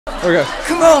Okay.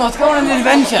 Come on, let's go on an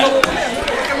adventure.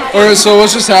 Alright, so what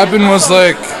just happened was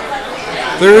like,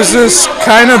 there was this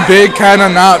kind of big, kind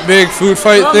of not big food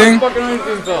fight thing.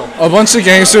 A bunch of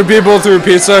gangster people threw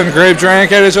pizza and grape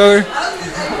drank at each other.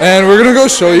 And we're going to go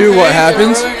show you what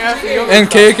happens. And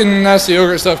cake and nasty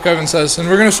yogurt stuff, Kevin says. And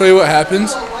we're going to show you what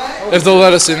happens if they'll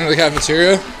let us into the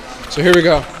cafeteria. So here we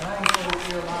go.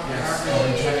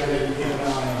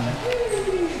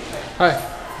 Hi.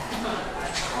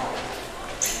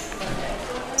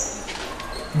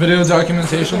 Video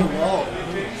documentation.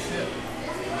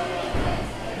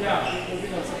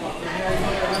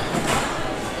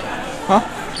 Huh?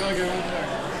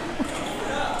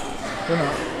 We're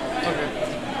not. Okay.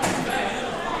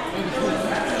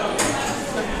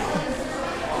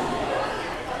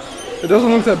 It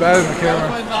doesn't look that bad in the camera.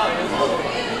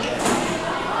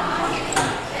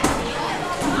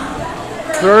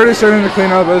 They're already starting to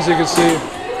clean up, as you can see.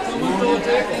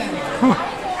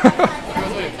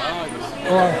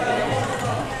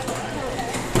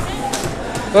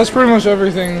 That's pretty much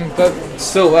everything that's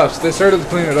still left. They started to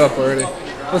clean it up already.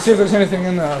 Let's see if there's anything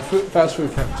in the fast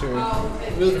food cafeteria.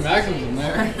 There's a Maxim's in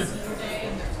there.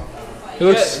 He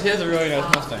looks. He has a really nice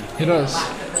Mustang. He does.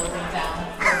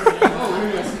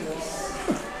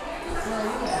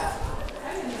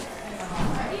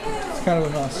 It's kind of a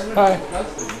mess. Hi.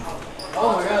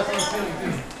 Oh my God, someone's stealing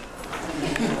too.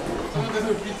 Someone does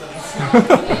pizza.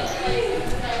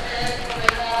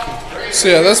 So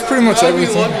yeah, that's pretty much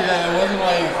everything. Lucky that it wasn't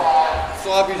like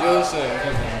sloppy Joe say.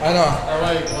 I know. Or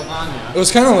like lasagna. It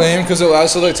was kind of lame because it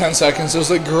lasted like 10 seconds. It was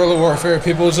like guerrilla warfare.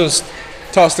 People just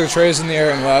tossed their trays in the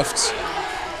air and left.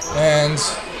 And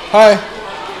hi.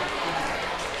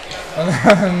 And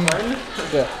then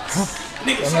yeah.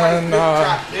 And then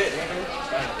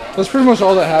that's pretty much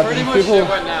all that happened. Pretty much shit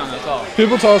went down. That's all.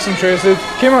 People tossed some trays. They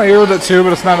came out here with it too,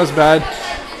 but it's not as bad.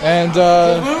 And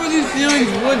when were these ceilings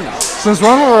wooden? since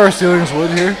when were our ceilings wood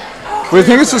here? We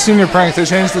think it's a senior prank. They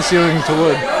changed the ceiling to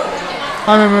wood.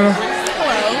 Hi, Mamuna. Hey,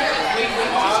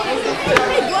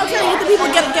 go outside and look at the people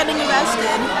getting arrested.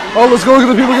 Oh, let's go look at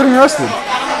the people getting arrested.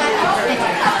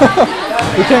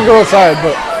 We can't go outside,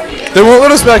 but they won't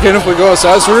let us back in if we go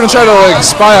outside, so we're gonna try to like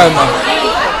spy on them.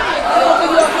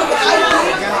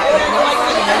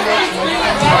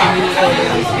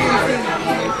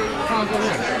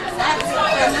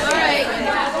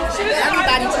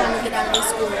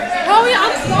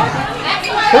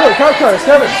 Hey, look, cop cars,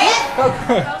 Kevin. Cop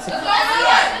cars.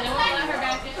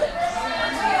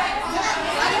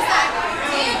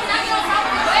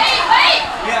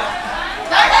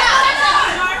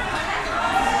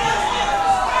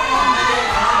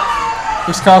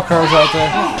 There's cop cars out there.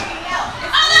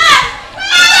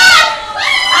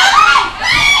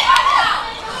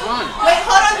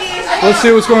 Let's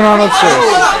see what's going on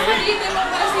upstairs.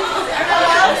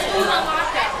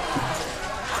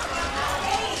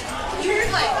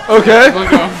 Okay,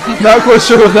 not quite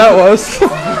sure what that was.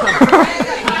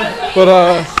 But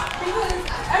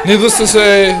needless to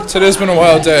say, today's been a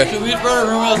wild day. Should we spread a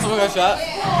rumor that someone got shot?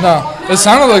 No, it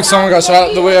sounded like someone got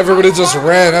shot the way everybody just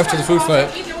ran after the food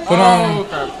fight. But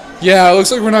yeah, it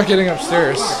looks like we're not getting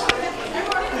upstairs.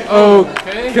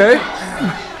 Okay.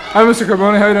 Hi, Mr.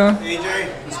 Carbone, how you doing? Hey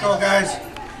Jay, let's go guys.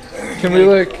 Can we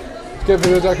like get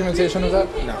video documentation of that?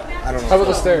 No, I don't know. How about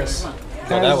the stairs? Can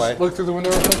I that just way. look through the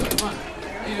window real quick?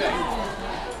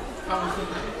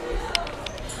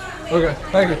 Okay,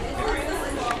 thank you.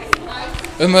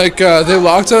 And like they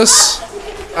locked us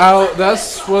out.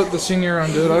 That's what the senior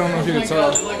room did. I don't know if you can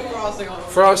tell.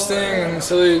 Frosting and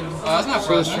silly. That's not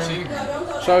frosting.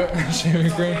 That's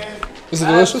Shaving cream. Is it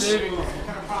delicious?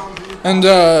 And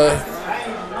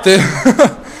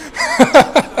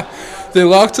they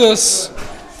locked us.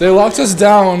 They locked us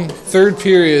down third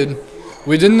period.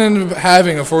 We didn't end up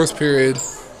having a fourth period.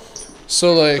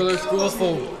 So like. So their school's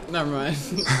full. Never mind.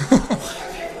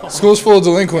 School's full of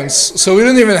delinquents. So we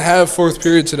didn't even have fourth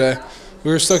period today.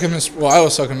 We were stuck in I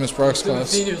was stuck in Miss Brock's class.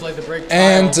 Seniors like to break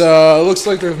And it looks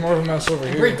like there's more of a mess over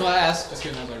here. break glass. Just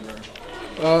kidding,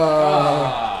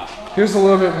 that's Here's a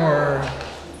little bit more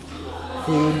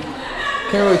food.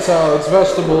 Can't really tell. It's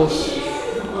vegetables.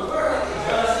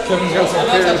 Kevin's got some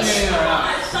carrots.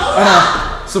 I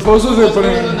know. Supposedly they're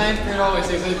putting. The ninth grade always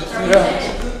says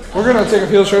Yeah. We're gonna take a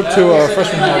field trip to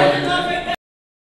freshman hall.